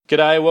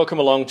G'day, welcome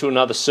along to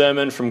another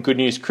sermon from Good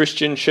News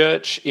Christian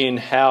Church in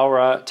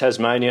Howrah,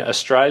 Tasmania,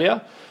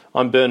 Australia.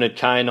 I'm Bernard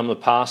Kane, I'm the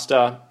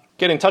pastor.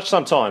 Get in touch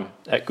sometime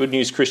at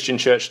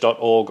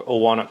goodnewschristianchurch.org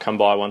or why not come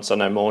by one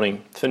Sunday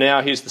morning. For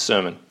now, here's the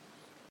sermon.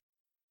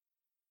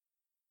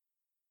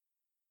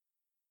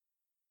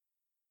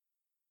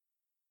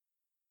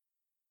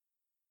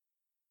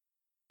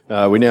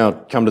 We now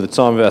come to the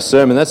time of our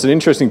sermon. That's an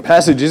interesting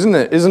passage, isn't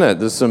it?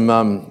 There's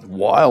some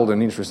wild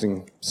and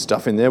interesting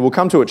stuff in there. We'll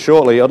come to it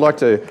shortly. I'd like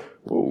to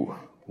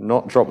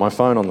not drop my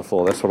phone on the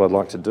floor. That's what I'd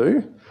like to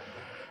do.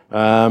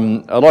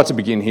 I'd like to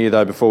begin here,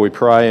 though, before we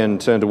pray and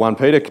turn to 1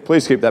 Peter.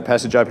 Please keep that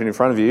passage open in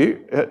front of you.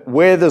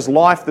 Where there's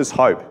life, there's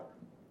hope.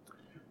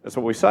 That's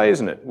what we say,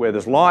 isn't it? Where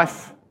there's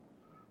life,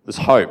 there's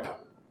hope.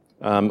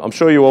 I'm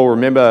sure you all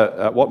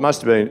remember what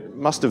must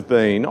have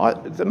been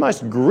the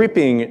most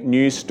gripping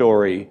news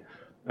story,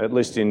 at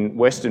least in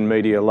Western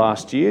media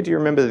last year. Do you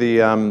remember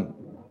the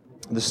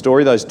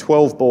story, those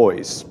 12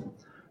 boys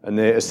and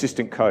their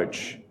assistant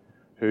coach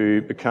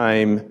who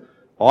became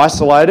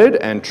isolated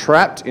and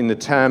trapped in the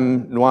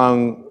Tam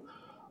Luang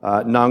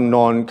Nang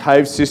Non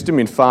cave system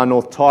in far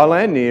north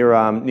Thailand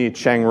near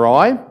Chiang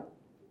Rai,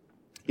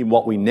 in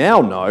what we now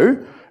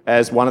know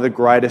as one of the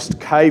greatest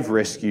cave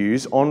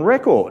rescues on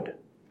record,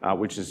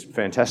 which is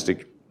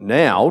fantastic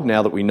now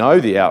that we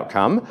know the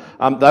outcome.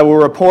 They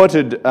were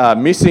reported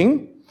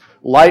missing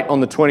late on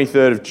the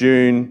 23rd of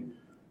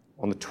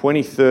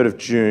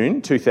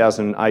June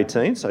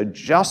 2018, so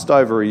just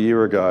over a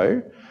year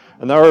ago,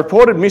 and they were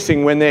reported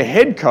missing when their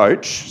head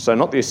coach, so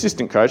not the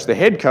assistant coach, the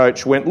head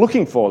coach went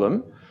looking for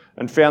them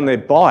and found their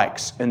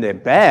bikes and their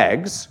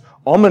bags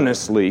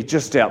ominously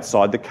just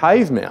outside the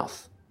cave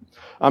mouth.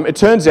 It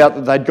turns out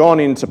that they'd gone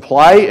in to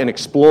play and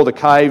explore the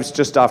caves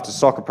just after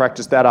soccer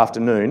practice that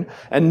afternoon,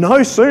 and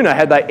no sooner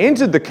had they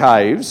entered the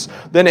caves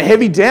than a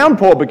heavy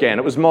downpour began.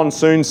 It was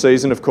monsoon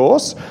season, of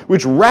course,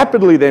 which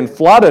rapidly then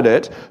flooded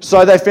it,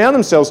 so they found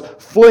themselves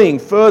fleeing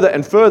further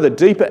and further,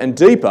 deeper and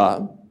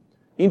deeper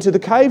into the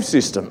cave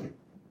system.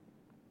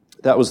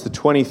 That was the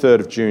 23rd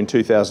of June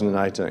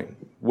 2018.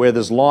 Where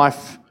there's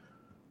life,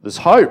 there's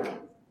hope.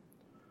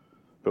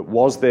 But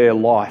was there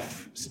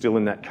life still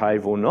in that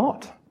cave or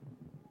not?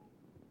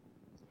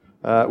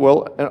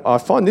 Well, I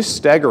find this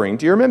staggering.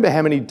 Do you remember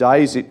how many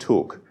days it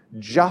took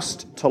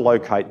just to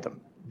locate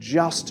them,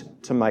 just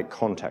to make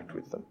contact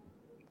with them?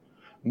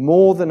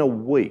 More than a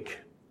week.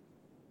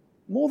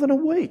 More than a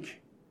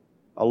week.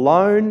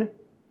 Alone,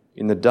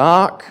 in the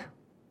dark,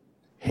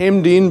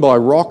 hemmed in by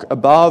rock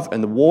above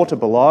and the water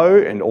below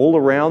and all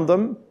around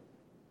them.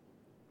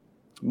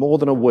 More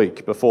than a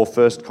week before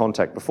first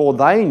contact, before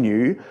they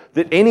knew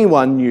that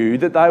anyone knew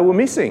that they were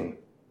missing.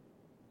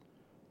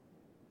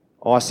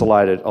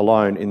 Isolated,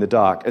 alone in the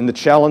dark. And the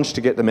challenge to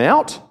get them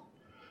out?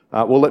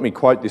 Well, let me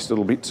quote this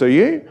little bit to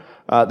you.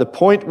 The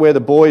point where the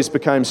boys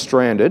became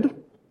stranded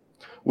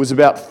was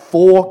about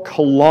 4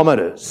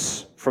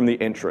 kilometres from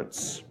the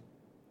entrance.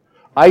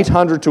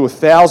 800 to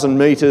 1,000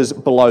 metres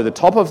below the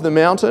top of the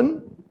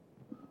mountain.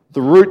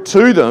 The route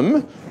to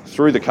them,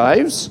 through the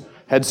caves,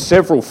 had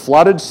several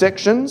flooded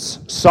sections,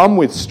 some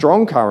with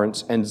strong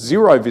currents and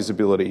zero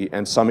visibility,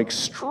 and some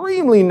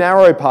extremely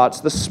narrow parts,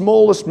 the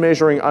smallest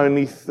measuring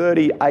only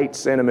 38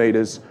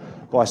 centimetres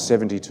by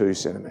 72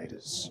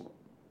 centimetres.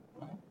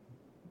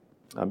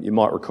 You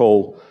might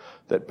recall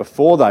that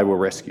before they were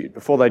rescued,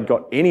 before they'd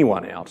got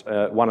anyone out,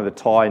 one of the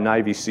Thai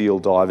Navy SEAL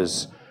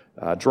divers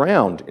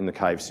drowned in the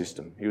cave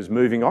system. He was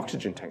moving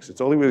oxygen tanks.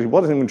 That's all he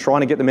wasn't even trying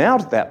to get them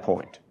out at that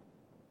point.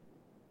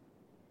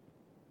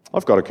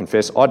 I've got to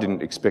confess, I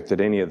didn't expect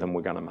that any of them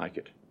were going to make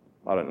it.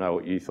 I don't know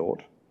what you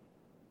thought.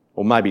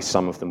 Or maybe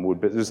some of them would,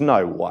 but there's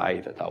no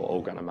way that they were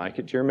all going to make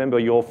it. Do you remember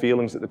your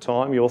feelings at the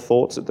time, your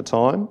thoughts at the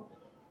time?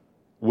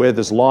 Where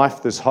there's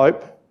life, there's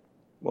hope?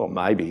 Well,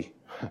 maybe.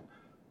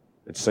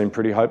 It seemed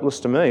pretty hopeless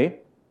to me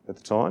at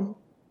the time.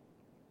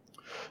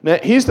 Now,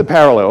 here's the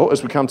parallel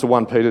as we come to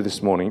 1 Peter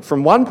this morning.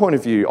 From one point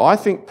of view, I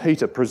think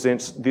Peter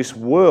presents this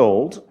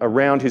world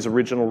around his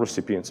original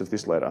recipients of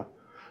this letter,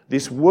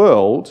 this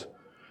world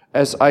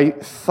as a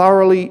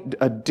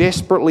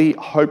desperately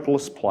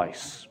hopeless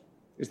place.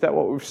 Is that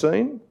what we've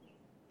seen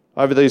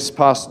over this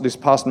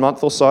past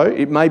month or so?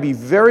 It may be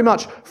very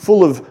much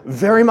full of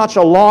very much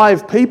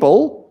alive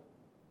people,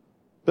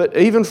 but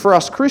even for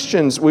us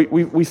Christians,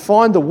 we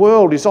find the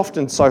world is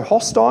often so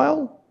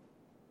hostile.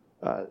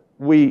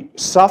 We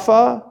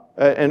suffer,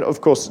 and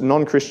of course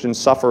non-Christians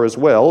suffer as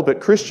well, but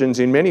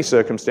Christians in many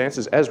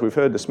circumstances, as we've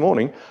heard this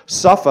morning,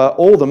 suffer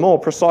all the more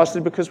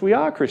precisely because we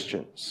are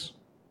Christians.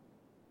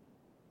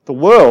 The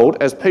world,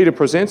 as Peter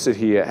presents it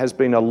here, has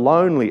been a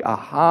lonely, a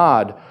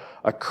hard,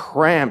 a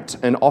cramped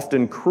and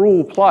often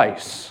cruel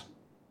place.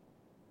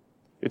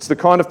 It's the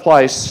kind of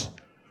place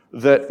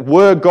that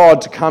were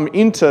God to come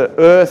into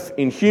earth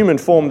in human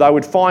form, they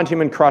would find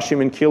him and crush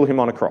him and kill him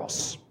on a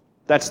cross.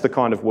 That's the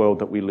kind of world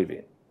that we live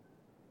in.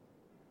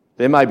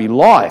 There may be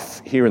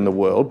life here in the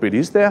world, but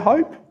is there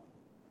hope?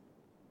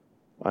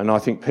 And I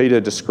think Peter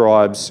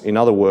describes, in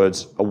other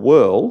words, a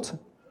world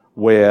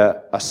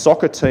where a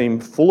soccer team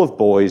full of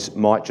boys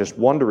might just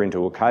wander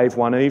into a cave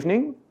one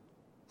evening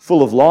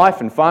full of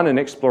life and fun and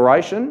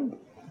exploration,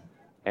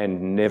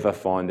 and never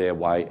find their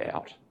way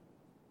out.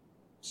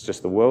 It's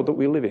just the world that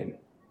we live in.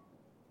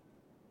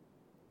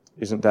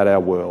 Isn't that our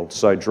world?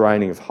 So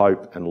draining of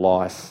hope and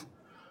life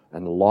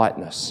and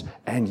lightness.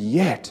 And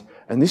yet,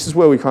 and this is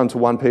where we come to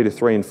 1 Peter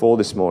 3 and 4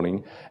 this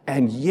morning,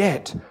 and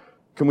yet,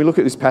 can we look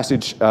at this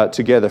passage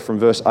together from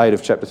verse 8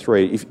 of chapter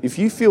 3? If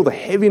you feel the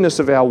heaviness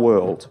of our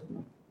world,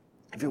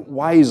 if it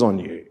weighs on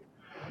you,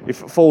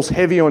 if it falls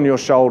heavy on your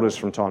shoulders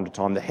from time to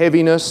time, the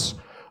heaviness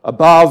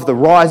above, the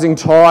rising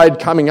tide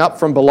coming up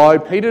from below,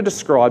 Peter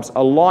describes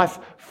a life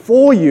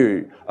for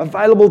you,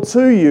 available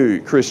to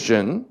you,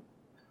 Christian,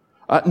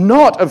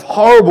 not of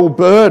horrible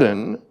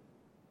burden,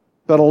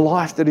 but a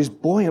life that is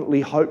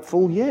buoyantly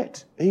hopeful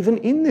yet, even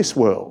in this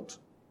world.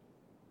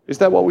 Is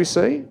that what we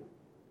see?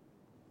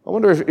 I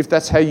wonder if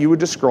that's how you would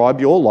describe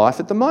your life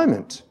at the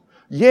moment.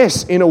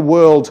 Yes, in a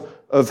world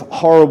of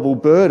horrible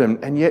burden,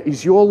 and yet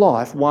is your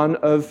life one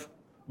of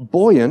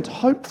buoyant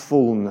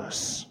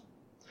hopefulness?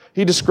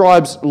 He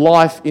describes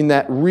life in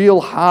that real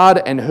hard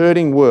and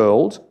hurting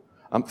world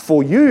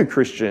for you,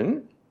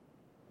 Christian,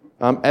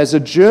 as a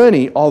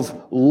journey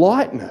of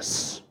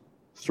lightness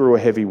through a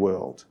heavy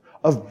world,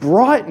 of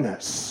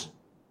brightness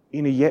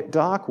in a yet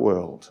dark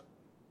world.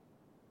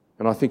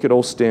 And I think it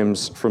all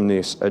stems from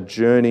this, a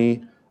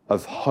journey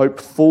of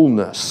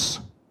hopefulness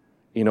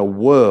in a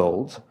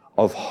world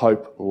of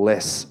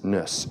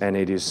hopelessness. And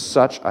it is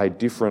such a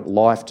different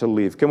life to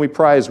live. Can we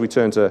pray as we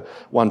turn to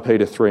 1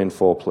 Peter 3 and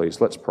 4, please?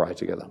 Let's pray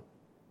together.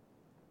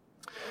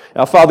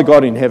 Our Father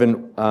God in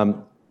heaven,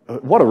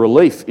 what a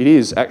relief it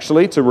is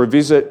actually to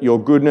revisit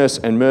your goodness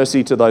and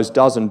mercy to those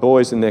dozen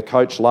boys in their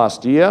coach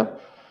last year.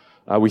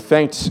 We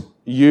thanked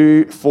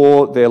you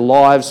for their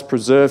lives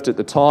preserved at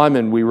the time,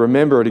 and we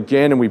remember it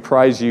again, and we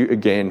praise you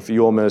again for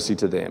your mercy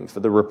to them, for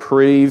the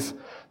reprieve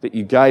that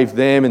you gave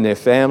them and their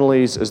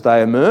families as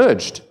they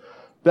emerged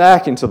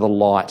back into the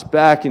light,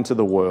 back into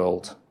the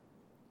world.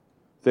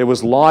 There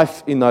was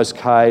life in those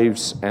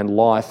caves, and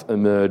life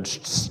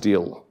emerged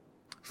still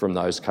from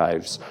those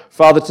caves.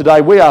 Father, today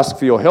we ask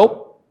for your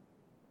help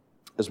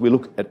as we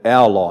look at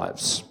our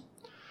lives,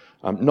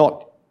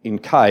 not in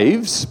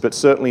caves, but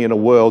certainly in a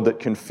world that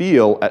can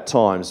feel at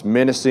times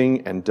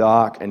menacing and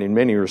dark, and in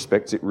many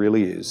respects it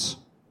really is,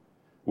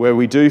 where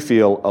we do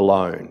feel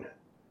alone,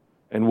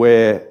 and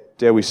where,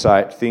 dare we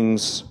say it,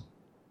 things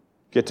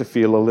get to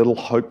feel a little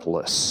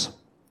hopeless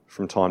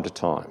from time to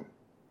time.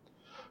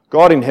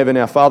 God in heaven,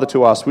 our Father,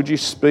 to us, would you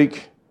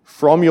speak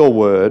from your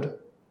word,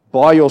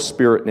 by your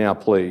Spirit now,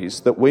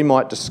 please, that we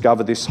might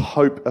discover this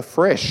hope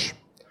afresh,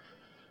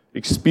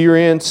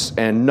 experience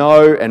and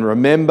know and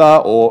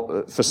remember,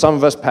 or for some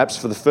of us perhaps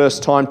for the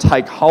first time,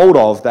 take hold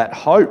of that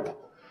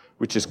hope,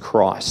 which is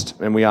Christ.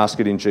 And we ask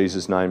it in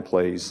Jesus' name,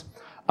 please.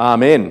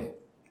 Amen.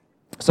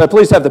 So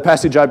please have the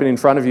passage open in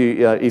front of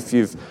you if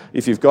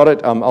you've got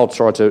it. I'll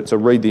try to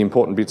read the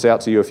important bits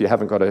out to you if you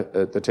haven't got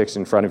the text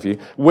in front of you.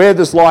 Where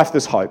there's life,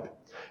 there's hope.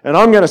 And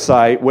I'm going to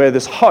say, where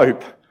there's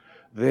hope,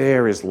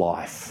 there is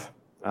life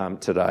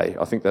today.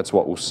 I think that's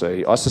what we'll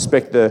see. I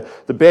suspect the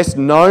best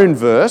known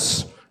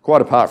verse,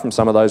 quite apart from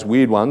some of those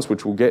weird ones,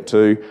 which we'll get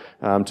to,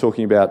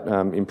 talking about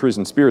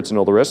imprisoned spirits and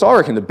all the rest, I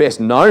reckon the best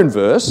known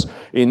verse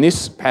in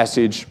this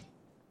passage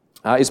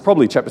is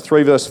probably chapter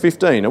 3, verse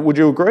 15. Would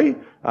you agree?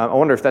 I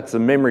wonder if that's the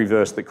memory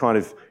verse that kind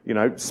of,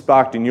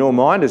 sparked in your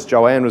mind as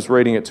Joanne was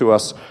reading it to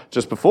us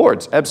just before.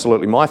 It's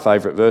absolutely my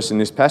favourite verse in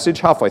this passage,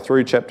 halfway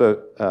through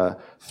chapter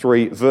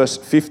 3, verse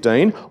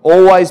 15.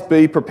 Always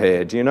be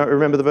prepared. Do you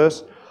remember the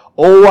verse?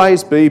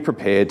 Always be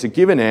prepared to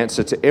give an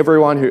answer to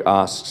everyone who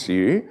asks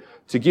you,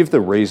 to give the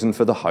reason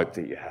for the hope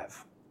that you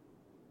have.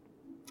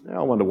 Now,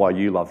 I wonder why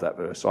you love that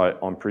verse.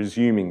 I'm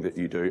presuming that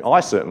you do.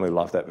 I certainly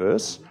love that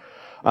verse.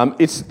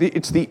 It's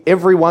the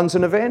everyone's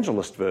an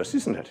evangelist verse,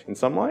 isn't it, in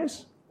some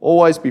ways?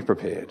 Always be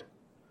prepared.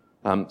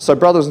 So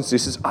brothers and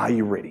sisters, are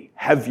you ready?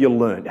 Have you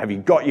learned? Have you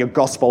got your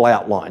gospel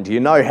outlined? Do you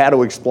know how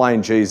to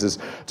explain Jesus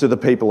to the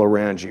people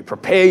around you?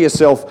 Prepare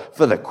yourself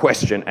for the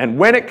question. And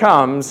when it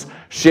comes,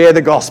 share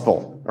the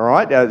gospel, all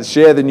right?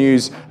 Share the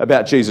news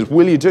about Jesus.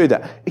 Will you do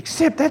that?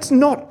 Except it's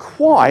not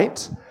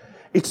quite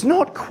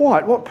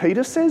what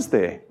Peter says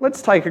there.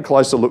 Let's take a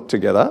closer look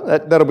together.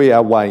 That'll be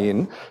our way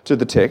in to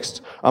the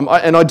text.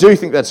 And I do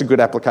think that's a good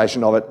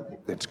application of it.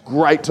 It's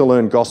great to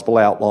learn gospel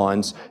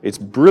outlines. It's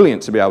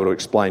brilliant to be able to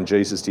explain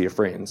Jesus to your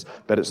friends.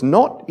 But it's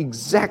not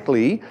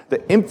exactly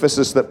the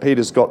emphasis that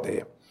Peter's got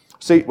there.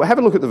 See, have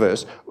a look at the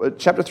verse,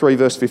 chapter 3,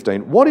 verse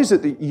 15. What is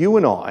it that you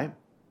and I,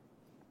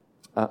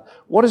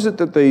 what is it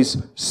that these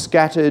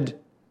scattered,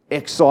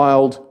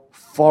 exiled,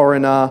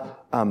 foreigner,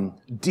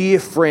 dear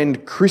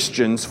friend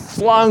Christians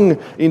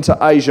flung into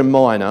Asia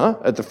Minor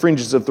at the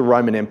fringes of the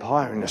Roman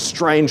Empire in a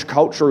strange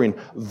culture, in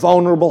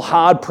vulnerable,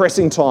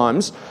 hard-pressing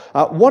times,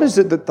 what is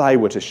it that they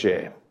were to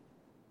share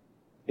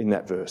in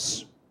that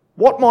verse?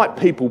 What might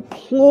people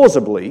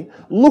plausibly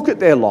look at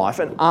their life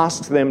and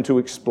ask them to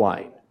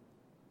explain?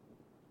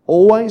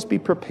 Always be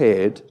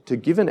prepared to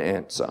give an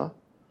answer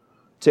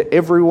to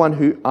everyone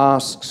who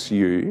asks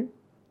you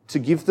to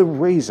give the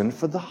reason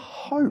for the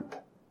hope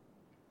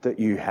that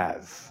you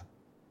have.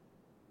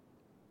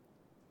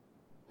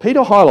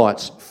 Peter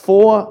highlights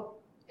 4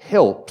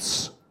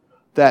 helps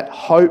that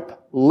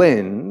hope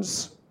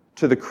lends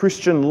to the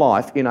Christian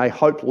life in a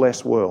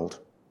hopeless world.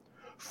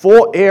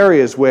 4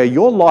 areas where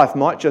your life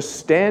might just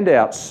stand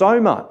out so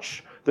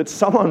much that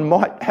someone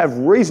might have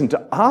reason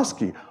to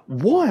ask you,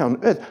 why on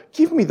earth?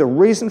 Give me the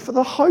reason for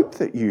the hope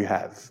that you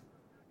have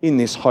in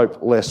this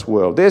hopeless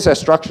world. There's our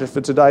structure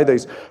for today,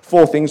 these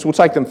 4 things. We'll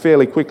take them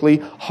fairly quickly.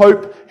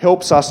 Hope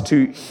helps us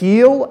to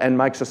heal and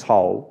makes us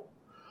whole.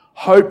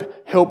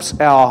 Hope helps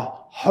our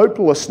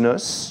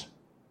hopelessness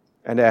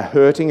and our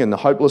hurting and the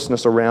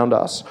hopelessness around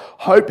us.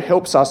 Hope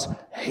helps us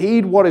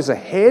heed what is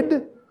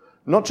ahead,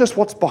 not just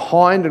what's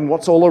behind and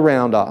what's all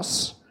around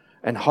us.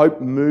 And hope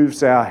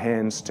moves our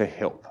hands to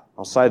help.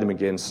 I'll say them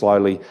again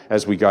slowly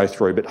as we go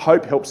through. But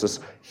hope helps us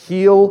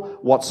heal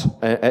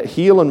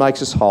and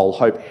makes us whole.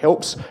 Hope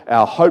helps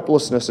our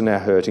hopelessness and our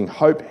hurting.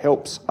 Hope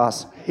helps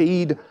us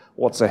heed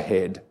what's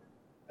ahead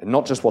and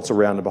not just what's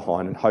around and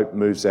behind. And hope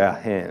moves our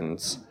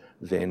hands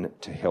then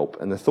to help.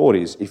 And the thought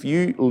is, if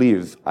you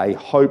live a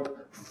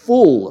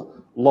hopeful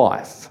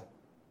life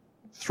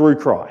through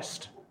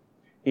Christ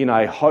in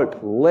a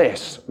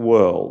hopeless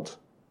world,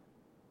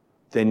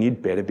 then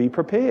you'd better be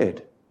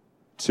prepared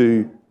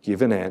to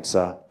give an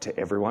answer to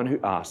everyone who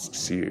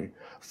asks you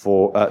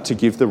to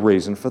give the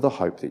reason for the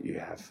hope that you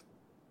have.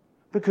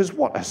 Because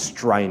what a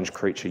strange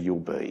creature you'll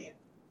be.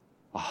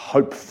 A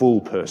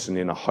hopeful person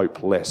in a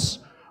hopeless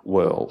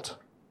world.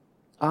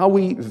 Are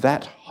we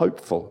that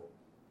hopeful?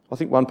 I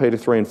think 1 Peter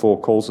 3 and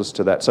 4 calls us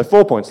to that. So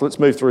 4 points. Let's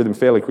move through them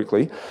fairly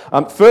quickly.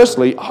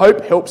 Firstly,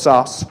 hope helps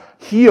us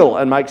heal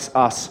and makes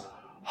us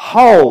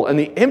whole. And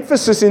the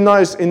emphasis in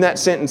that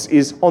sentence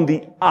is on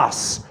the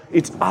us.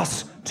 It's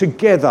us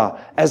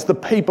together as the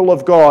people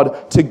of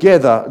God,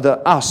 together, the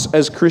us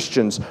as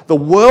Christians. The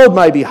world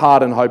may be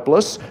hard and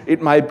hopeless.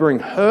 It may bring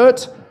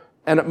hurt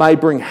and it may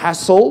bring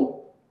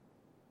hassle.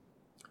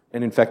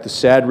 And in fact, the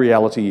sad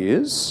reality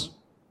is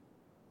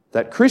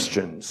that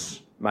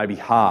Christians may be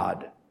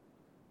hard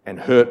and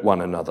hurt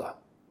one another,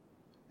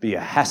 be a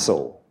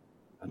hassle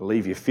and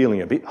leave you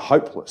feeling a bit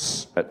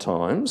hopeless at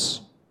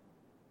times.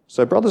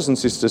 So brothers and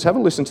sisters, have a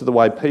listen to the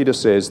way Peter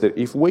says that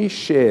if we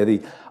share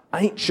the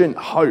ancient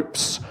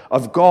hopes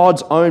of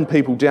God's own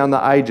people down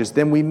the ages,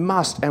 then we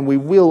must and we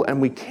will and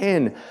we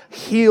can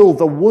heal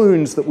the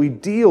wounds that we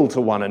deal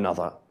to one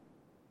another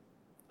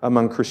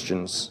among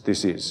Christians.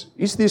 This is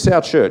this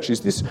our church?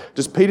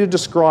 Does Peter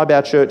describe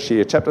our church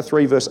here? Chapter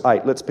 3, verse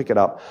 8. Let's pick it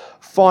up.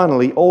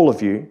 Finally, all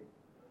of you,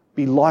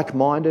 be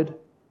like-minded,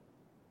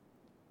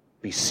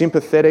 be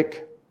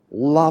sympathetic,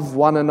 love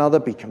one another,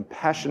 be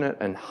compassionate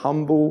and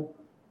humble.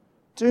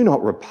 Do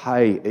not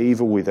repay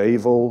evil with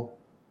evil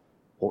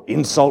or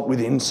insult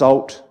with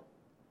insult.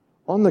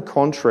 On the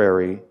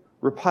contrary,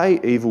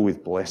 repay evil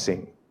with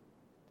blessing.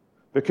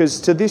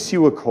 Because to this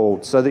you were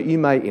called, so that you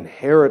may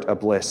inherit a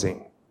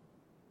blessing.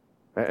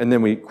 And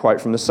then we quote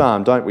from the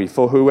psalm, don't we?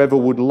 For whoever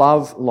would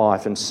love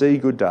life and see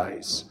good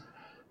days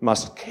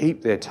must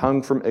keep their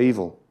tongue from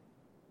evil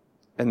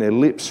and their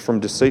lips from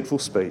deceitful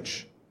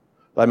speech.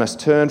 They must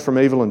turn from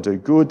evil and do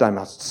good. They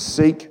must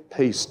seek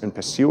peace and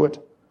pursue it.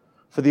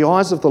 For the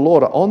eyes of the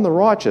Lord are on the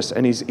righteous,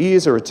 and his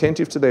ears are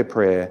attentive to their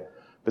prayer,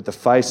 but the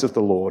face of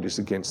the Lord is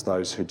against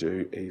those who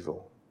do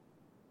evil.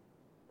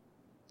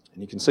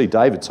 And you can see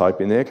David's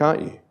hope in there,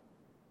 can't you?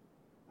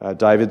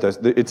 David,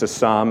 it's a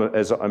psalm,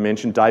 as I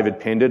mentioned, David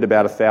penned it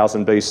about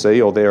 1000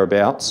 BC or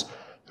thereabouts.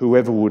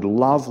 Whoever would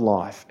love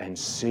life and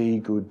see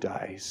good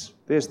days.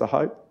 There's the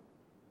hope.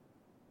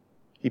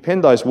 He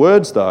penned those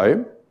words,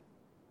 though.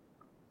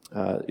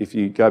 If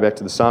you go back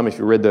to the psalm, if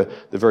you read the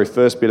very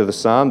first bit of the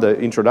psalm, the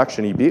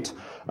introduction-y bit,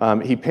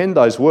 he penned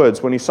those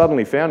words when he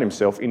suddenly found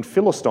himself in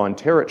Philistine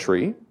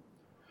territory,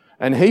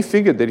 and he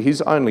figured that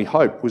his only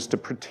hope was to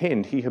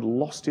pretend he had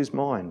lost his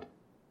mind.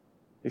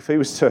 If he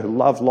was to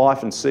love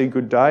life and see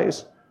good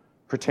days,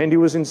 pretend he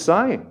was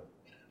insane,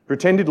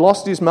 pretend he'd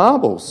lost his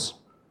marbles.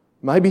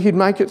 Maybe he'd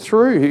make it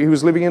through. He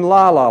was living in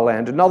La La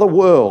Land, another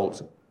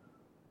world.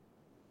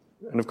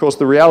 And of course,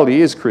 the reality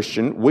is,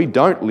 Christian, we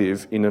don't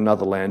live in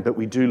another land, but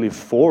we do live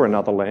for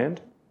another land.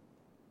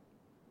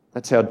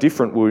 That's how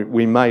different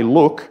we may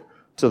look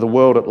to the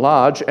world at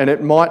large, and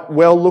it might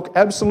well look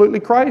absolutely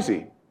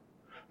crazy.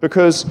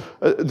 Because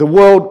the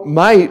world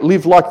may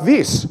live like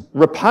this: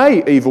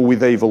 repay evil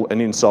with evil and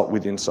insult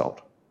with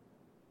insult.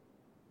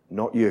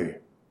 Not you,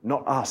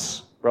 not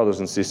us, brothers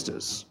and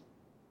sisters.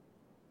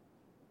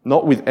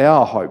 Not with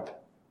our hope,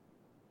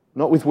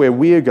 not with where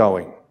we're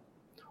going.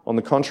 On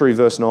the contrary,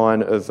 verse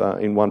 9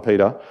 in 1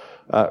 Peter,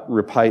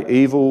 repay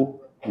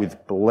evil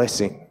with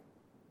blessing,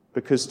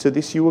 because to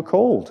this you were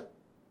called,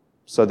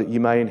 so that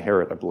you may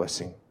inherit a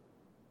blessing.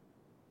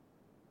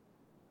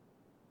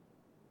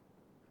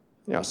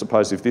 Now, I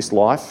suppose if this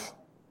life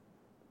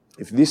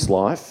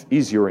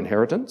is your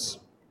inheritance,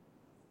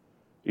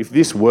 if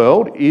this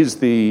world is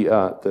the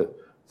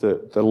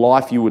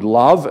life you would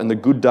love and the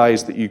good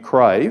days that you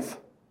crave,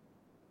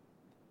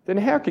 then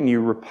how can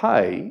you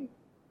repay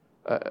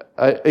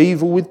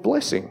evil with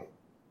blessing?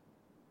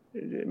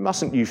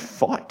 Mustn't you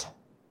fight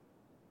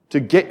to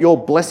get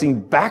your blessing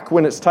back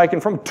when it's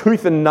taken from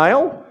tooth and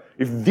nail?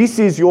 If this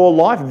is your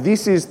life,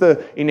 this is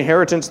the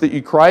inheritance that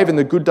you crave and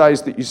the good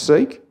days that you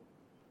seek?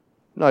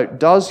 No,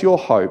 does your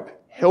hope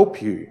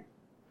help you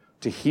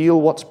to heal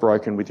what's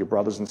broken with your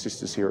brothers and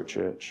sisters here at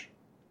church?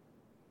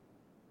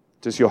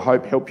 Does your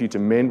hope help you to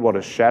mend what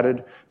is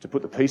shattered, to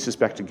put the pieces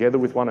back together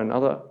with one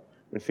another?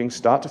 When things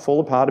start to fall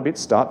apart a bit,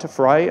 start to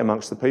fray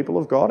amongst the people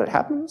of God, it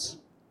happens.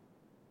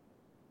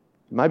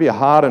 Maybe a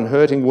hard and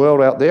hurting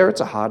world out there,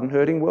 it's a hard and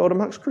hurting world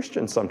amongst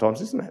Christians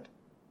sometimes, isn't it?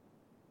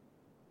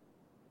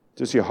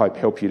 Does your hope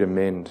help you to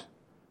mend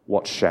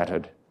what's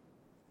shattered?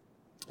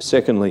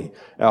 Secondly,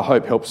 our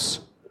hope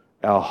helps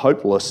our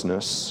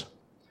hopelessness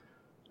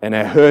and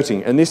our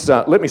hurting. And this,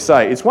 let me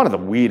say, it's one of the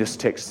weirdest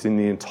texts in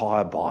the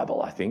entire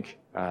Bible, I think,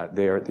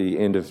 there at the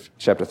end of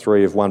chapter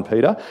 3 of 1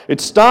 Peter.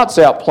 It starts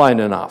out plain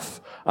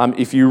enough.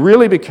 If you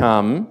really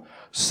become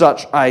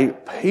such a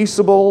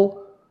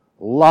peaceable,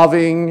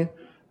 loving,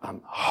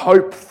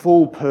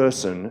 hopeful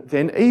person,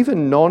 then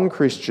even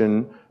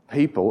non-Christian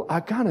people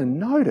are going to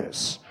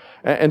notice.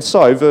 And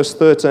so, verse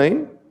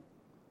 13,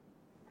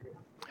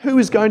 who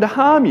is going to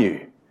harm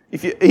you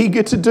if you're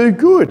eager to do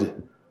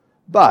good?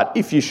 But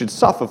if you should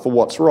suffer for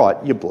what's right,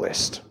 you're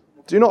blessed.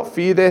 Do not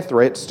fear their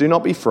threats, do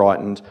not be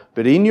frightened,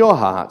 but in your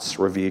hearts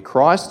revere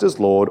Christ as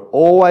Lord.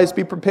 Always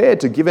be prepared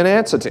to give an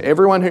answer to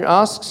everyone who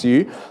asks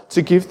you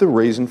to give the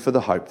reason for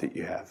the hope that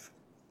you have.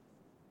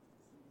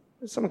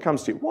 If someone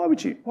comes to you, why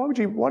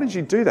did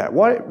you do that?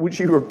 Why would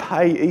you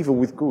repay evil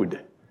with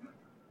good?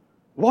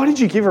 Why did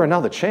you give her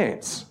another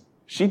chance?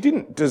 She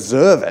didn't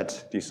deserve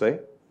it, do you see?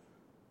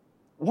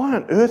 Why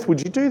on earth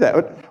would you do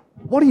that?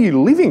 What are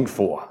you living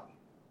for?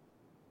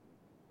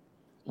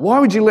 Why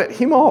would you let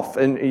him off?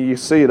 And you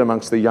see it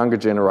amongst the younger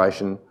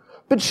generation.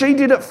 But she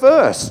did it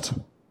first.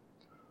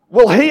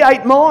 Well, he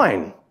ate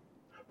mine.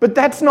 But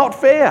that's not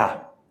fair.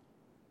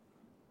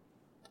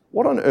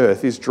 What on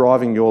earth is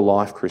driving your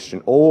life,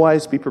 Christian?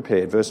 Always be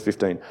prepared, verse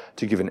 15,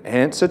 to give an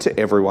answer to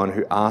everyone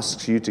who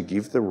asks you to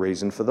give the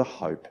reason for the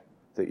hope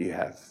that you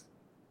have.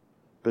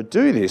 But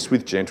do this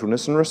with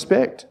gentleness and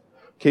respect,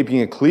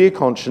 keeping a clear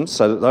conscience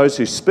so that those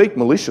who speak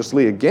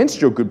maliciously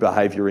against your good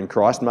behaviour in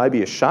Christ may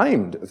be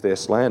ashamed of their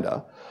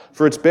slander.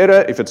 For it's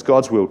better, if it's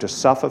God's will, to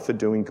suffer for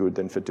doing good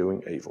than for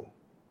doing evil.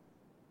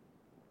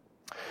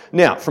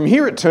 Now, from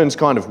here it turns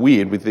kind of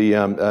weird with the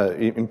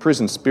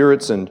imprisoned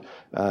spirits and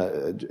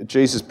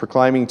Jesus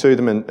proclaiming to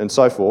them and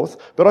so forth.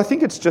 But I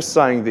think it's just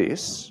saying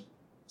this.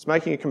 It's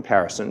making a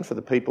comparison for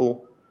the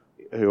people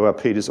who are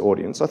Peter's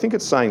audience. I think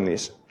it's saying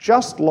this.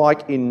 Just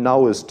like in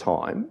Noah's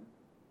time,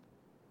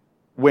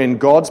 when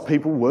God's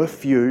people were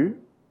few,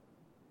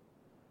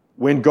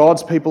 when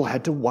God's people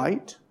had to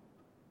wait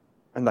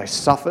and they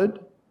suffered,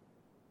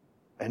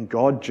 and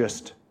God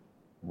just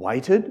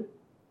waited,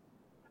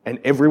 and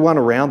everyone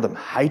around them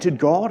hated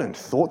God and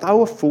thought they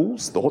were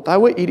fools, thought they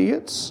were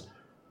idiots.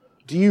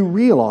 Do you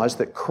realise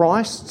that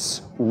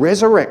Christ's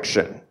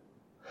resurrection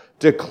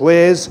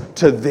declares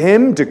to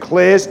them,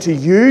 declares to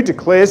you,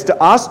 declares to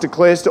us,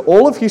 declares to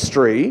all of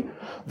history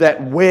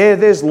that where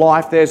there's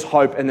life, there's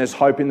hope, and there's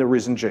hope in the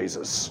risen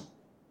Jesus?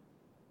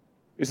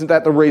 Isn't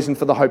that the reason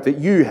for the hope that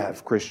you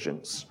have,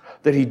 Christians?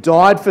 That he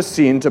died for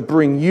sin to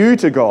bring you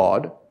to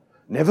God.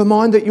 Never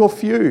mind that you're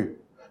few.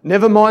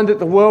 Never mind that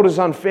the world is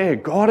unfair.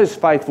 God is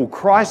faithful.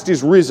 Christ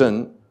is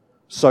risen,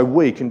 so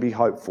we can be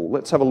hopeful.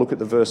 Let's have a look at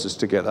the verses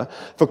together.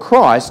 For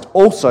Christ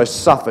also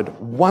suffered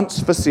once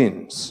for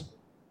sins,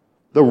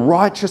 the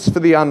righteous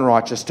for the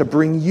unrighteous, to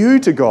bring you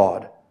to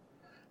God.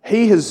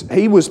 He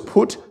was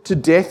put to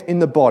death in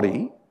the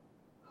body,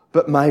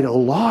 but made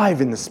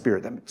alive in the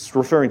spirit. That's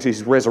referring to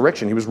his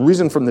resurrection. He was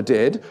risen from the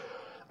dead.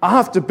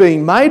 After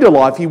being made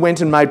alive, he went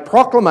and made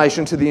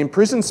proclamation to the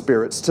imprisoned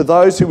spirits, to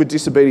those who were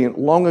disobedient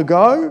long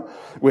ago,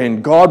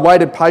 when God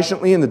waited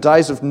patiently in the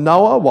days of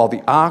Noah while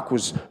the ark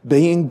was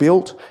being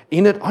built.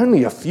 In it,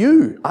 only a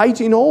few,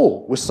 8 in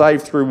all, were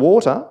saved through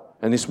water,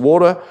 and this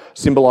water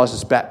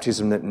symbolises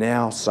baptism that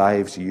now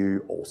saves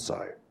you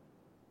also.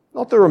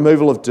 Not the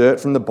removal of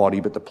dirt from the body,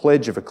 but the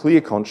pledge of a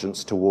clear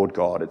conscience toward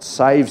God. It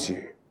saves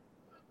you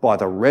by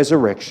the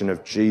resurrection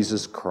of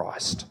Jesus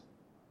Christ,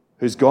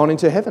 who's gone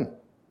into heaven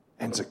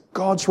and is at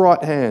God's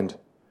right hand,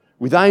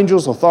 with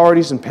angels,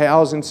 authorities and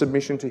powers in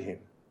submission to him.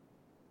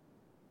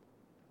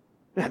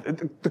 Now,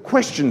 the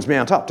questions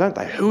mount up, don't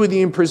they? Who are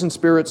the imprisoned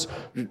spirits?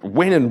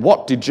 When and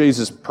what did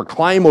Jesus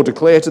proclaim or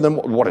declare to them?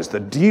 What is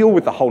the deal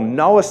with the whole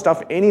Noah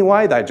stuff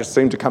anyway? They just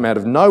seem to come out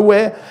of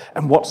nowhere.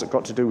 And what's it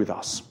got to do with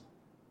us?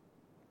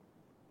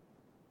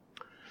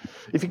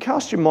 If you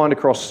cast your mind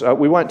across,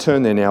 we won't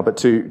turn there now, but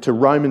to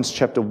Romans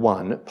chapter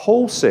 1,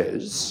 Paul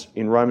says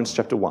in Romans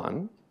chapter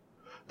 1,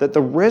 that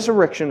the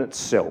resurrection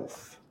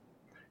itself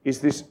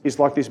is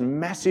like this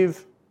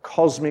massive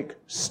cosmic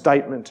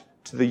statement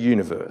to the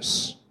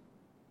universe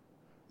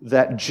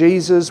that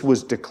Jesus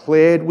was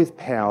declared with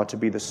power to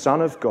be the Son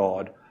of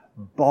God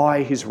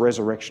by his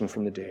resurrection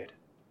from the dead.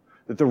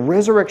 That the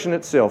resurrection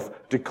itself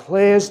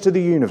declares to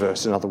the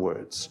universe, in other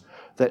words,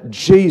 that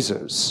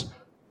Jesus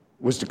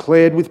was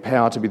declared with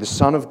power to be the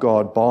Son of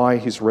God by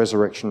his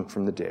resurrection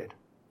from the dead.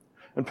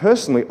 And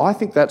personally, I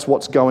think that's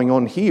what's going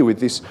on here with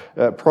this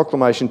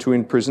proclamation to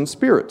imprisoned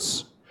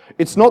spirits.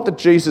 It's not that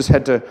Jesus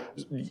had to,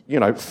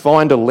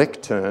 find a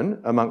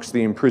lectern amongst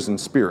the imprisoned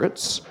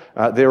spirits.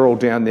 They're all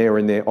down there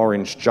in their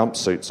orange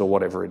jumpsuits or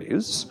whatever it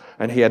is,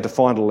 and he had to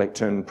find a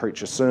lectern and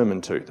preach a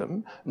sermon to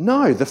them.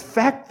 No, the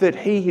fact that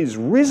he is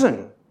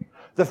risen,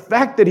 the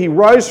fact that he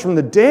rose from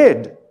the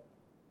dead,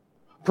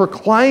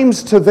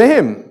 proclaims to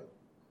them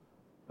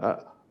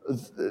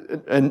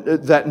and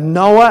that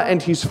Noah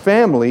and his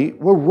family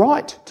were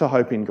right to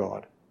hope in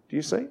God. Do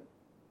you see?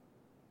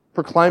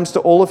 Proclaims to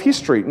all of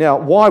history. Now,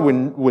 why were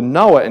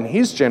Noah and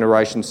his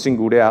generation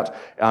singled out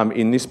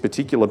in this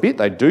particular bit?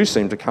 They do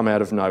seem to come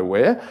out of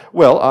nowhere.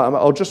 Well,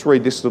 I'll just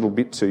read this little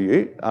bit to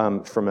you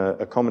from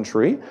a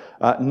commentary.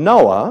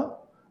 Noah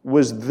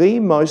was the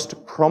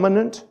most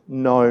prominent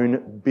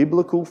known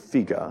biblical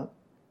figure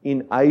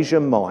in Asia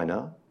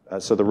Minor,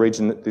 so the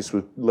region that this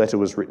letter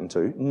was written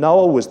to.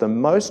 Noah was the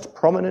most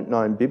prominent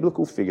known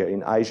biblical figure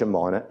in Asia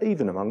Minor,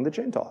 even among the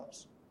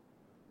Gentiles.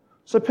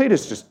 So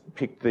Peter's just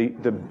picked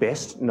the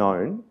best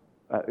known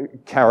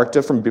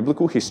character from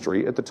biblical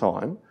history at the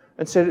time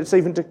and said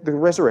the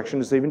resurrection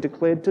is even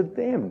declared to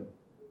them.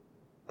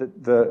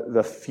 That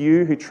the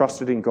few who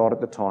trusted in God at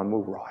the time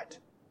were right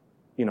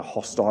in a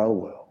hostile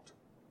world,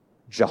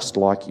 just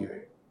like you.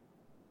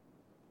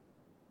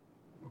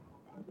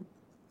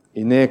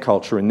 In their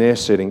culture, in their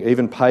setting,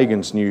 even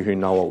pagans knew who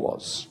Noah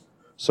was.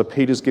 So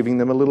Peter's giving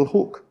them a little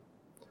hook.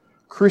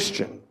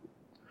 Christian,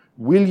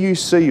 will you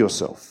see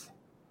yourself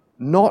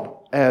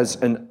not as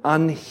an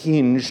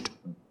unhinged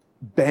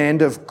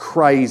band of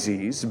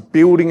crazies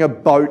building a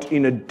boat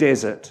in a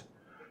desert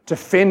to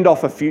fend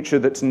off a future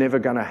that's never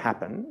going to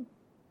happen?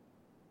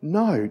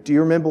 No. Do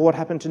you remember what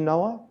happened to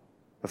Noah?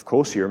 Of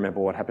course you remember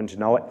what happened to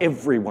Noah.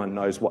 Everyone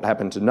knows what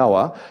happened to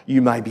Noah.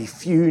 You may be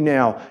few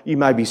now. You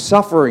may be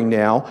suffering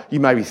now. You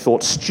may be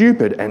thought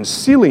stupid and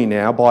silly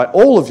now by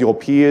all of your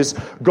peers.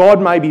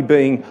 God may be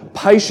being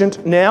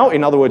patient now.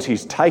 In other words,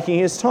 he's taking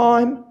his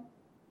time.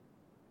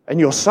 And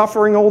you're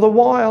suffering all the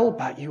while,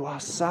 but you are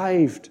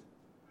saved.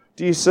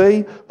 Do you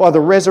see? By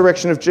the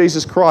resurrection of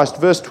Jesus Christ,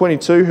 verse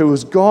 22, who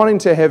has gone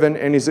into heaven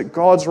and is at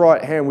God's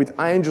right hand with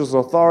angels,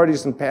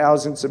 authorities and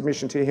powers in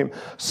submission to him.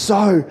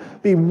 So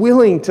be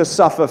willing to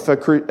suffer for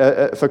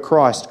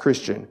Christ,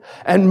 Christian.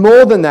 And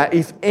more than that,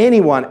 if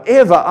anyone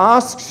ever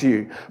asks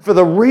you for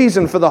the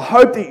reason, for the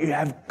hope that you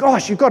have,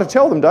 gosh, you've got to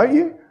tell them, don't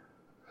you?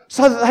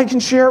 So that they can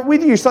share it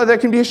with you, so they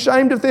can be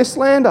ashamed of their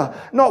slander,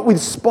 not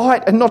with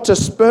spite and not to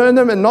spurn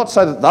them and not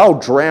so that they'll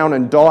drown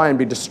and die and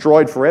be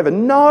destroyed forever.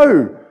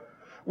 No,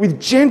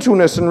 with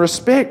gentleness and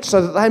respect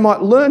so that they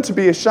might learn to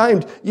be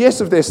ashamed,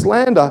 yes, of their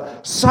slander,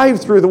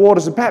 saved through the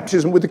waters of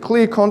baptism with a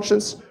clear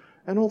conscience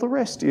and all the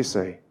rest, you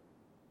see.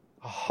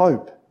 A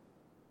hope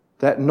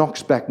that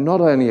knocks back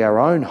not only our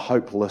own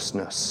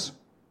hopelessness,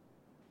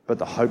 but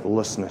the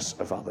hopelessness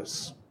of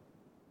others.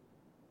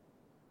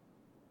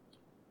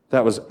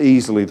 That was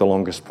easily the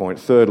longest point.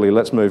 Thirdly,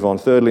 let's move on.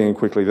 Thirdly and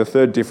quickly, the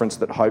third difference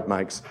that hope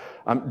makes.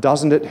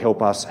 Doesn't it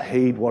help us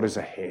heed what is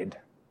ahead?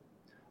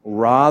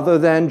 Rather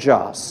than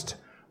just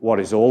what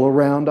is all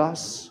around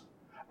us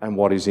and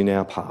what is in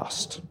our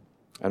past.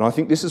 And I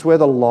think this is where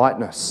the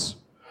lightness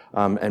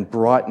and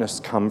brightness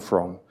come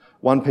from.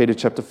 1 Peter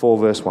chapter 4,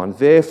 verse 1.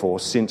 Therefore,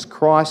 since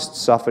Christ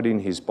suffered in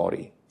his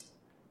body,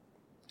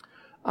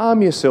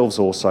 arm yourselves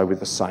also with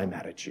the same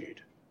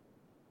attitude.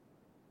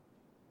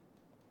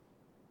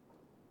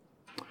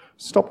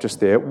 Stop just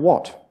there.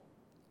 What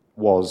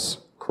was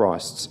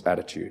Christ's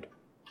attitude?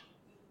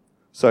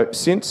 So,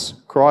 since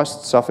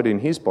Christ suffered in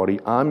his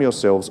body, arm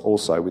yourselves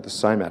also with the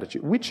same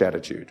attitude. Which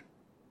attitude?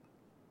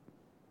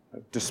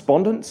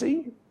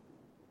 Despondency?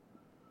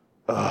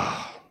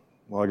 Well,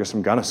 I guess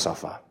I'm going to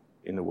suffer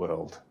in the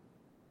world.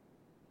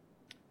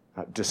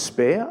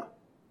 Despair?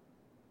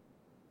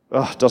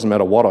 It doesn't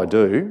matter what I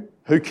do.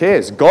 Who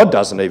cares? God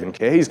doesn't even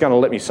care. He's going to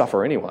let me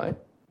suffer anyway.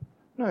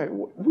 No,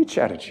 which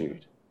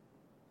attitude?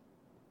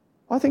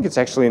 I think it's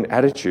actually an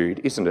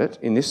attitude, isn't it,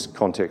 in this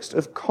context,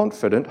 of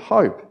confident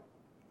hope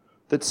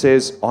that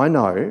says, I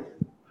know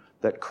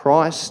that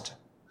Christ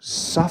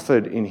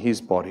suffered in his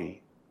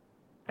body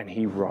and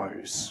he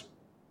rose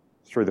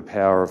through the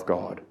power of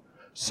God.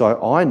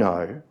 So I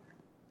know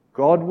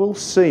God will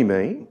see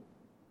me,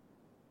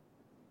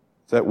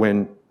 that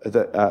when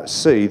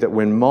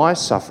my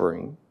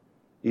suffering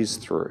is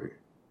through,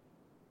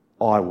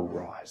 I will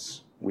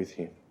rise with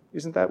him.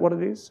 Isn't that what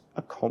it is?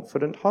 A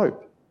confident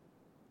hope.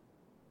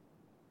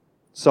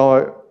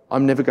 So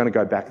I'm never going to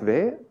go back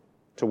there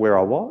to where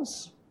I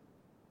was.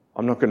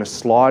 I'm not going to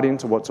slide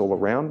into what's all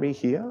around me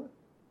here.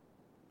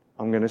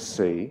 I'm going to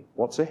see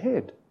what's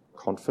ahead.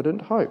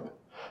 Confident hope.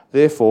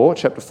 Therefore,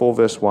 chapter 4,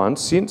 verse 1,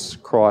 since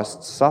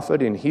Christ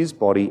suffered in his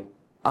body,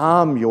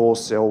 arm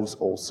yourselves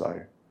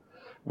also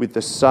with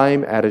the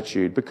same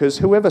attitude, because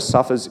whoever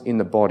suffers in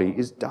the body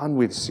is done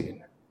with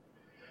sin.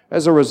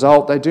 As a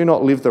result, they do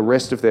not live the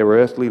rest of their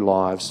earthly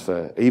lives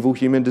for evil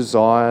human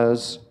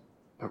desires,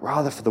 but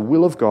rather for the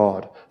will of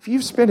God. For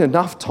you've spent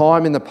enough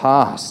time in the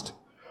past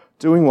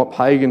doing what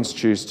pagans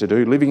choose to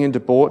do, living in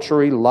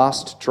debauchery,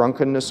 lust,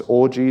 drunkenness,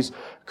 orgies,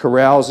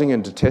 carousing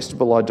and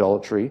detestable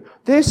idolatry,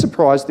 they're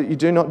surprised that you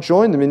do not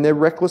join them in their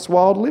reckless,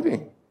 wild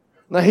living.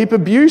 They heap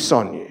abuse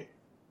on you.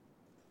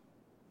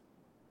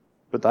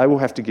 But they will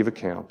have to give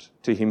account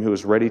to him who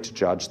is ready to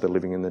judge the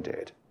living and the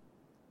dead.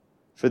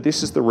 For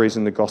this is the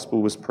reason the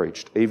gospel was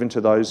preached, even to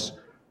those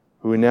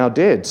who are now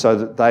dead, so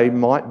that they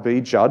might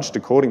be judged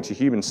according to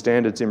human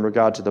standards in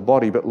regard to the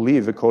body, but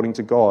live according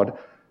to God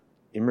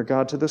in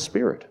regard to the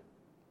spirit.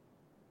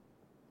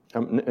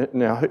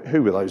 Now,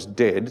 who were those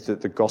dead that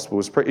the gospel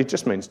was preached? It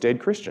just means dead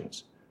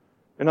Christians.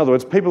 In other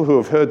words, people who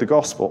have heard the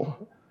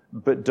gospel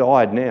but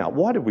died now.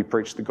 Why did we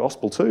preach the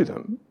gospel to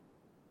them?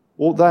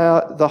 Well, they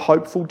are the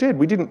hopeful dead.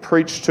 We didn't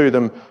preach to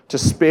them to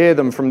spare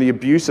them from the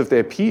abuse of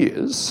their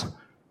peers,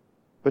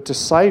 but to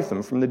save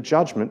them from the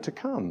judgment to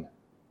come.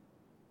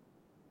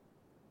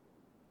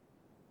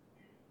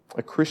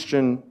 A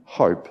Christian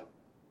hope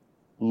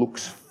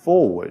looks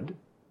forward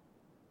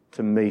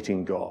to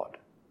meeting God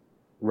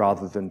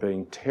rather than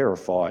being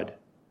terrified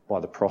by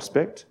the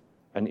prospect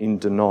and in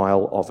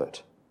denial of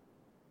it.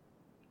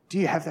 Do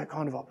you have that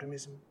kind of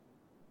optimism?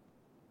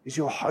 Is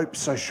your hope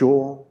so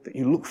sure that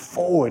you look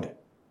forward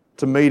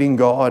to meeting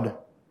God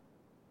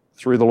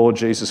through the Lord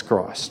Jesus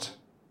Christ?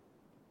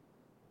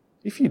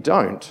 If you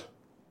don't,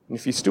 and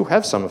if you still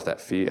have some of that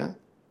fear,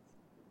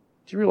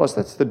 do you realise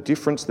that's the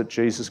difference that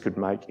Jesus could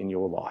make in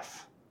your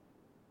life?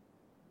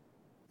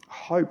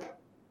 Hope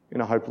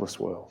in a hopeless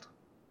world.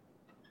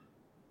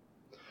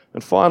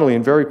 And finally,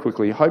 and very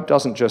quickly, hope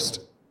doesn't just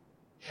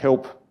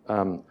help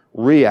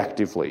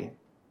reactively,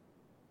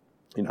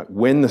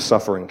 when the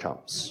suffering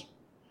comes,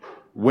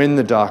 when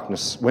the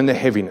darkness, when the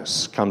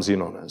heaviness comes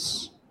in on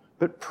us,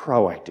 but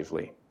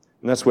proactively.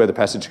 And that's where the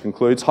passage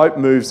concludes. Hope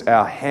moves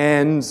our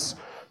hands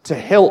to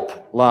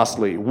help,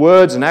 lastly.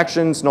 Words and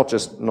actions, not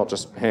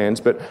just hands,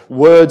 but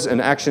words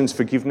and actions,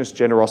 forgiveness,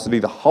 generosity,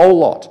 the whole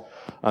lot.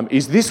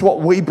 Is this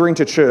what we bring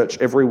to church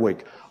every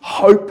week?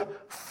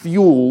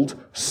 Hope-fueled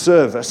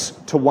service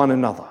to one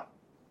another.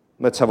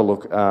 Let's have a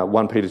look.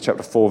 1 Peter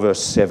chapter 4,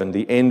 verse 7.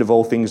 The end of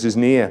all things is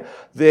near.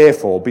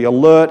 Therefore, be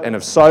alert and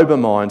of sober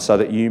mind so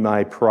that you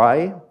may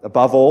pray.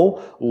 Above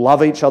all,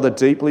 love each other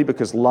deeply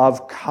because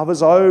love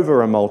covers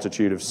over a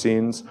multitude of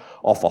sins.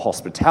 Offer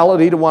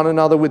hospitality to one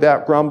another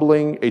without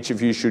grumbling. Each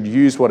of you should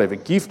use whatever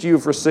gift you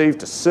have received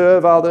to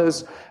serve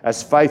others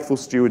as faithful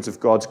stewards of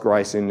God's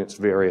grace in its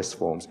various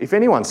forms. If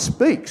anyone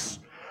speaks,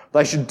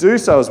 they should do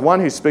so as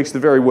one who speaks the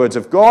very words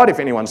of God. If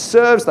anyone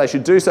serves, they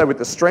should do so with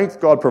the strength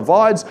God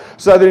provides,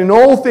 so that in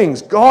all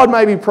things God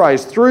may be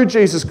praised through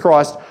Jesus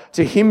Christ.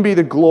 To him be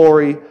the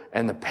glory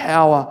and the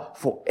power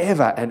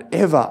forever and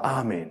ever.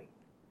 Amen.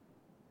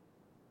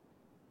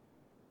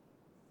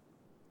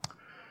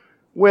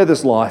 Where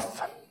there's life,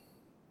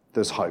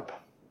 there's hope.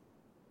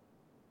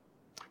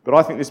 But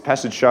I think this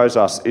passage shows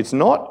us it's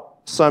not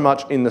so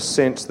much in the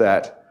sense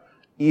that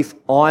if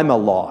I'm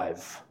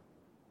alive,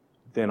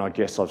 then I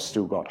guess I've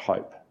still got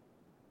hope.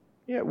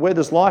 Yeah, where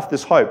there's life,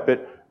 there's hope.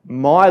 But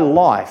my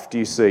life, do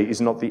you see,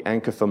 is not the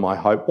anchor for my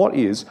hope. What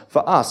is?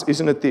 For us,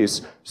 isn't it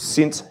this?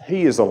 Since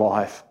he is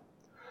alive,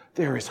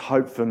 there is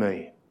hope for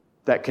me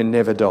that can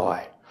never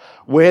die.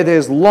 Where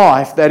there's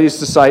life, that is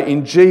to say,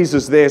 in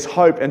Jesus, there's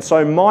hope. And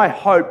so my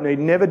hope need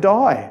never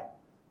die.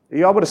 Are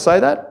you able to say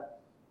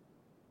that?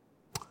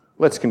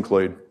 Let's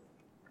conclude.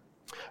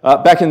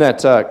 Back in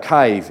that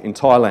cave in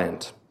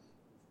Thailand,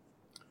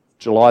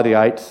 July the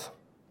 8th,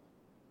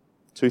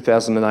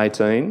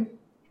 2018.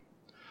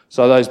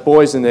 So those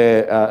boys and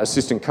their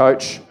assistant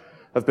coach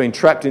have been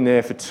trapped in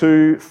there for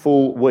 2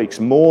 full weeks,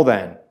 more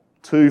than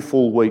 2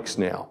 full weeks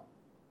now.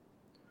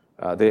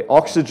 Their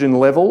oxygen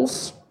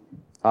levels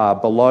are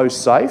below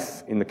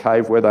safe in the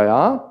cave where they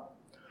are.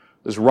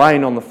 There's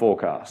rain on the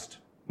forecast,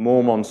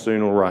 more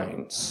monsoonal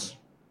rains.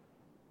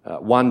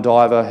 One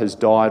diver has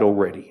died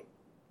already.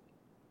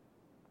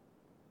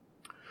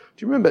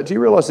 Do you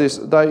realise this?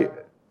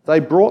 They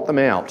brought them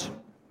out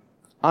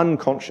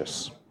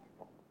unconscious.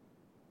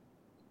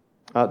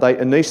 They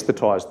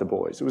anaesthetised the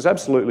boys. It was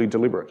absolutely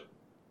deliberate.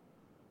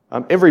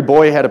 Every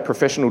boy had a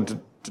professional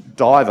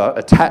diver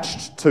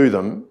attached to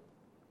them.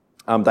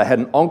 They had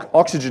an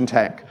oxygen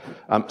tank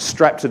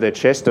strapped to their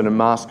chest and a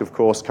mask, of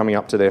course, coming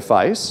up to their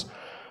face,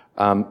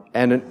 and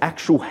an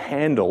actual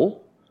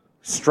handle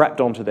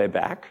strapped onto their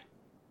back.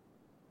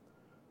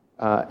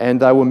 And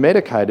they were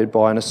medicated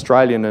by an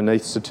Australian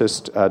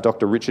anaesthetist,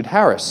 Dr. Richard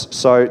Harris.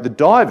 So the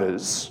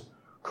divers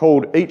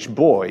called each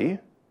boy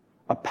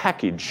a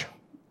package.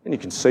 And you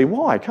can see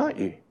why, can't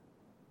you?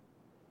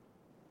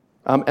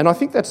 And I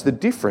think that's the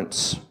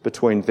difference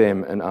between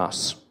them and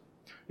us.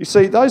 You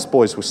see, those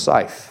boys were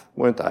safe,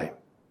 weren't they?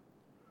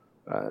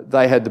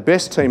 They had the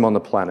best team on the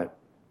planet.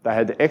 They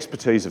had the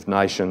expertise of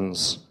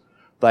nations.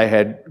 They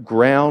had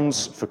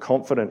grounds for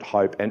confident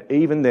hope, and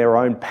even their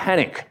own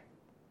panic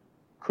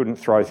couldn't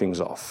throw things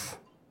off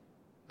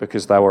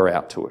because they were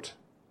out to it.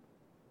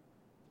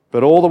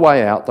 But all the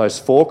way out, those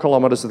 4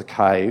 kilometres of the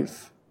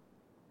cave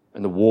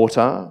and the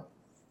water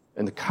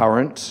and the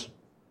current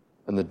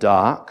and the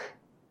dark,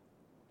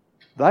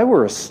 they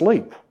were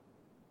asleep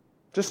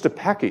just a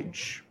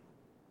package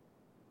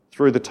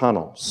through the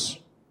tunnels,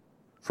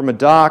 from a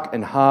dark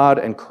and hard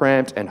and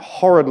cramped and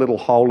horrid little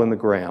hole in the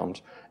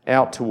ground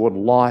out toward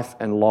life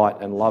and light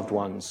and loved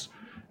ones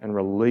and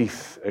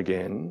relief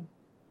again.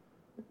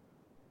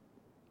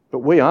 But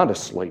we aren't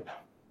asleep.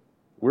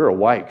 We're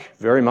awake,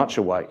 very much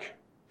awake,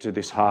 to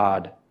this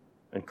hard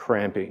and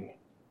cramping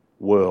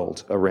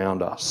world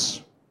around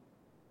us.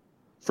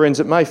 Friends,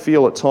 it may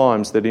feel at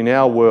times that in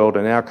our world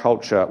and our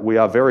culture we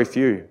are very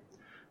few.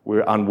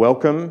 We're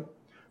unwelcome,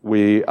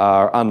 we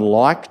are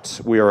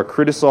unliked, we are a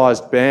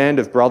criticised band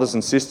of brothers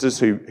and sisters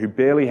who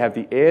barely have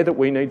the air that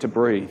we need to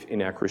breathe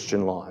in our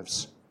Christian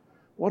lives.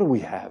 What do we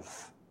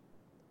have?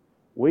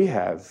 We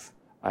have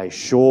a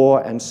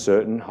sure and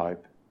certain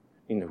hope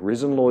in the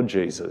risen Lord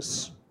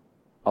Jesus,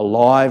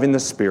 alive in the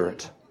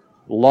Spirit,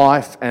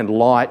 life and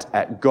light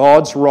at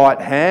God's right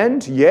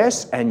hand,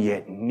 yes, and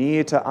yet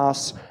near to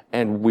us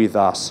and with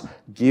us,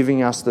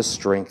 giving us the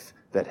strength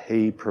that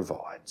He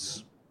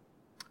provides.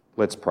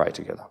 Let's pray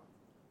together.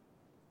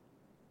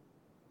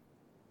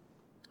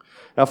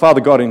 Our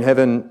Father God in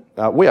heaven,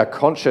 we are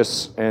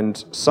conscious,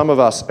 and some of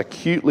us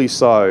acutely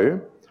so,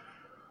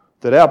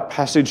 that our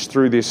passage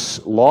through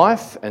this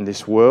life and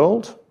this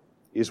world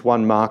is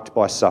one marked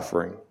by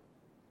suffering.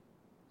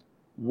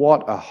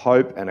 What a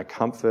hope and a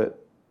comfort,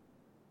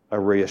 a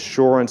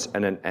reassurance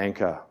and an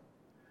anchor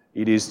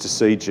it is to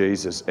see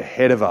Jesus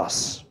ahead of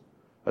us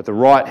at the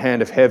right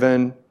hand of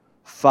heaven,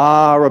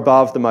 far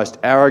above the most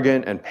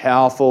arrogant and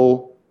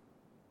powerful,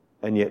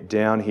 and yet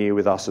down here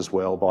with us as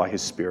well by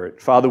His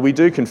Spirit. Father, we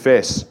do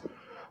confess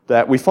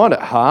that we find it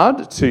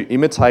hard to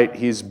imitate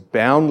His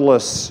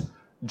boundless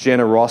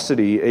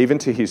generosity, even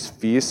to His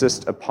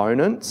fiercest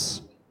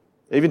opponents,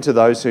 even to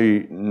those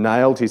who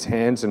nailed His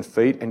hands and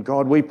feet. And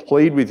God, we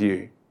plead with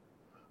You,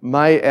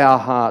 may our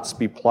hearts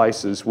be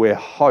places where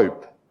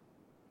hope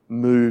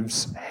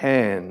moves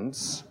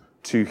hands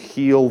to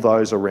heal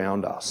those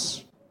around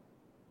us.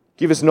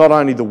 Give us not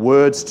only the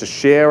words to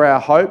share our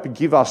hope,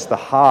 give us the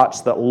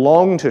hearts that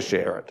long to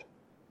share it.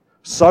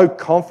 So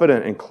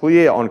confident and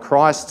clear on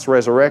Christ's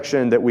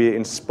resurrection that we are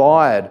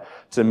inspired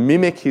to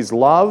mimic His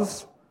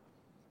love,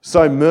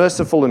 so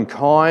merciful and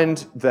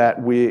kind that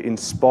we're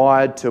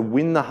inspired to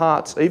win the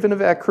hearts even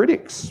of our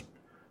critics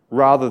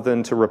rather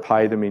than to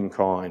repay them in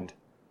kind.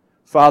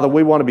 Father,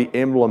 we want to be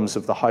emblems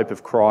of the hope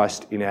of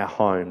Christ in our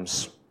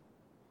homes,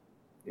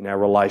 in our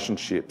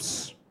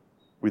relationships,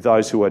 with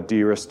those who are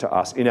dearest to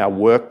us, in our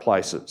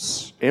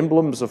workplaces,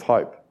 emblems of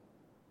hope,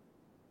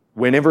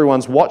 when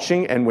everyone's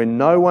watching and when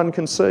no one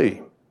can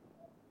see.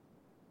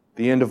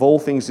 The end of all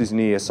things is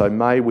near, so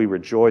may we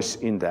rejoice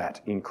in that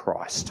in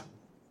Christ.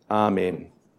 Amen.